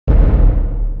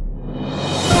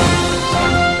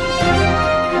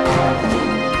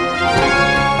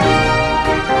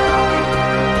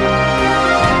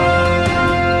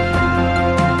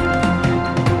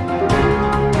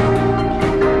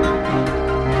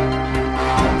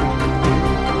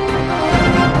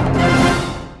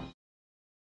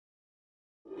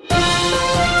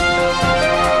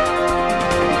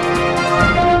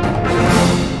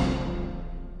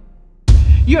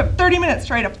minutes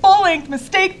to write a full-length,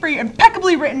 mistake-free,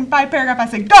 impeccably written 5-paragraph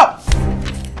essay. Go!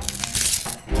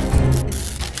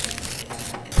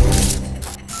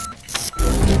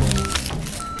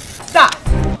 Stop.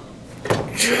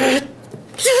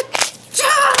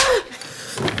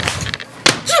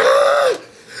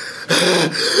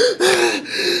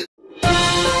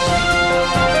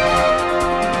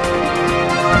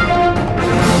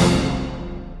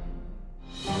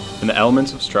 In the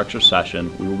Elements of Structure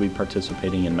session, we will be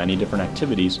participating in many different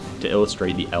activities to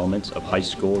illustrate the elements of high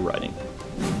school writing.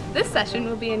 This session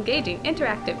will be engaging,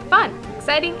 interactive, fun,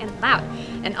 exciting, and loud,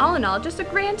 and all in all, just a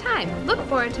grand time. Look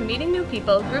forward to meeting new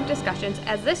people, group discussions,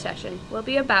 as this session will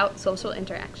be about social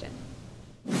interaction.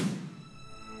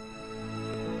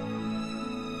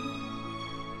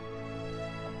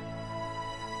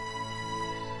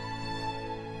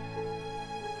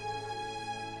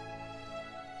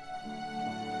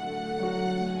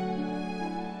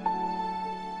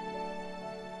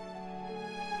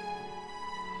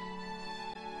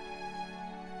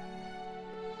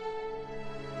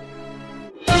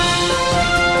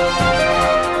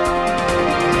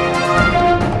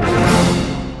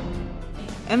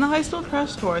 In the high school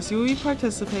crash course, you will be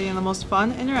participating in the most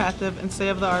fun, interactive, and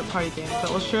state-of-the-art party games that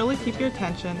will surely keep your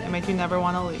attention and make you never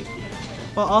want to leave,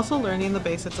 while also learning the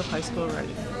basics of high school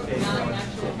writing.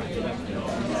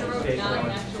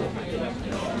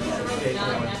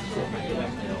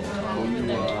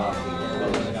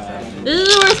 This is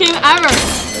the worst game ever!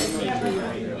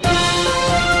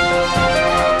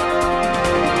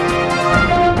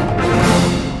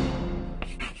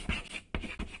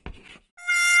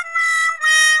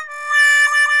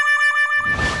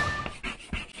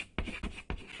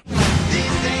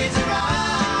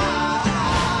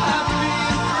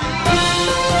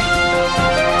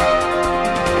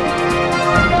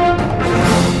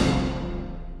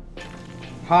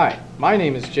 Hi, my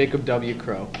name is Jacob W.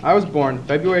 Crow. I was born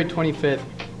February 25th,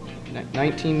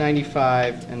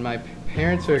 1995, and my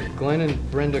parents are Glenn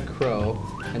and Brenda Crow.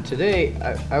 And today,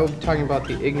 I will be talking about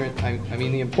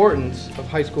the importance of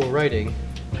high school writing,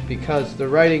 because the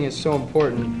writing is so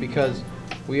important, because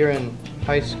we are in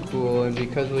high school and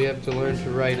because we have to learn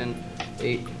to write an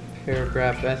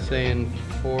 8-paragraph essay in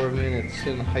 4 minutes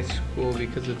in high school,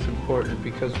 because it's important,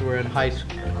 because we're in high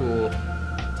school.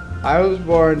 I was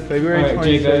born February 25th. Alright,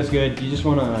 Jake, that was good. You just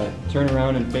want to turn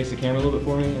around and face the camera a little bit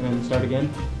for me and then start again?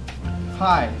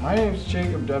 Hi, my name is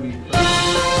Jacob W.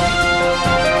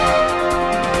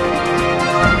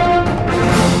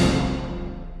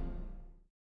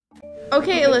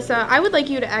 Okay, Alyssa, I would like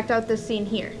you to act out this scene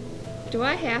here. Do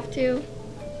I have to?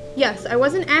 Yes, I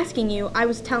wasn't asking you, I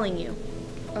was telling you.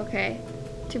 Okay.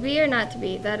 To be or not to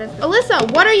be, that is...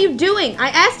 Alyssa, what are you doing? I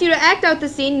asked you to act out the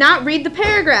scene, not read the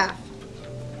paragraph.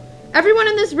 Everyone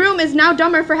in this room is now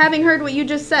dumber for having heard what you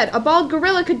just said. A bald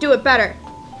gorilla could do it better.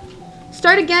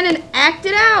 Start again and act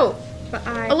it out. But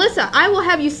Alyssa, I will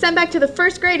have you sent back to the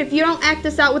first grade if you don't act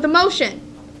this out with emotion.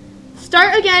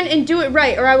 Start again and do it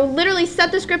right, or I will literally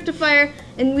set the script to fire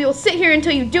and we will sit here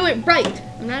until you do it right.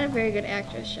 I'm not a very good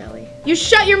actress, Shelley. You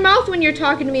shut your mouth when you're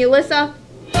talking to me, Alyssa.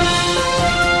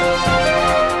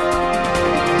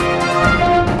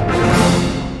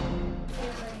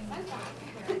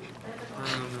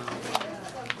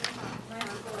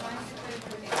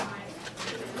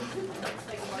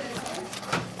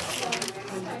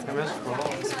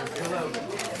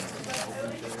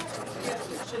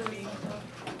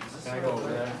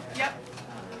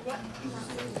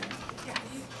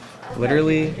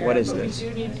 Literally, what is this?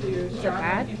 Is it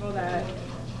bad?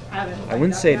 I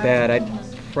wouldn't say bad, I'd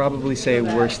probably say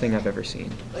worst thing I've ever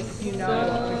seen.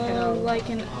 So, like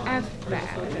an F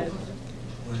bad.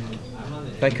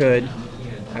 If I could,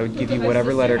 I would give you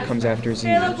whatever letter comes after Z,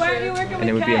 and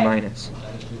it would be a minus.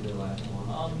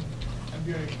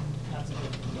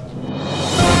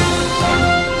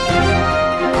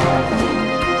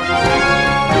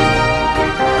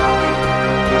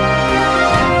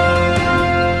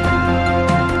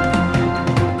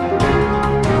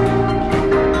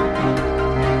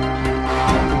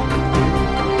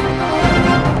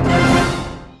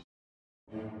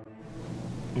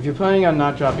 If you're planning on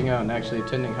not dropping out and actually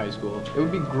attending high school, it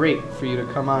would be great for you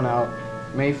to come on out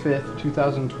May 5th,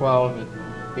 2012 at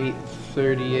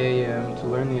 8:30 a.m. to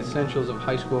learn the essentials of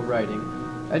high school writing.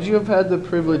 As you have had the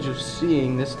privilege of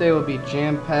seeing, this day will be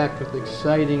jam-packed with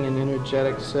exciting and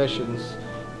energetic sessions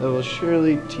that will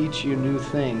surely teach you new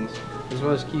things, as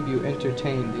well as keep you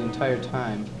entertained the entire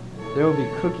time. There will be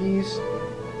cookies,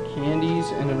 candies,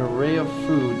 and an array of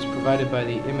foods provided by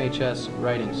the MHS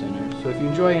Writing Center. So if you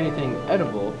enjoy anything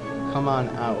edible, come on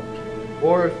out.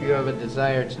 Or if you have a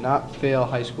desire to not fail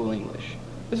high school English.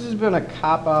 This has been a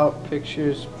Cop-Out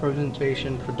Pictures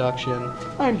presentation production.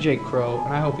 I'm Jake Crow,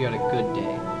 and I hope you had a good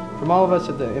day. From all of us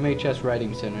at the MHS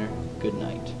Writing Center, good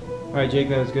night. Alright, Jake,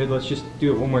 that was good. Let's just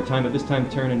do it one more time, but this time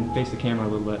turn and face the camera a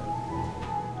little bit.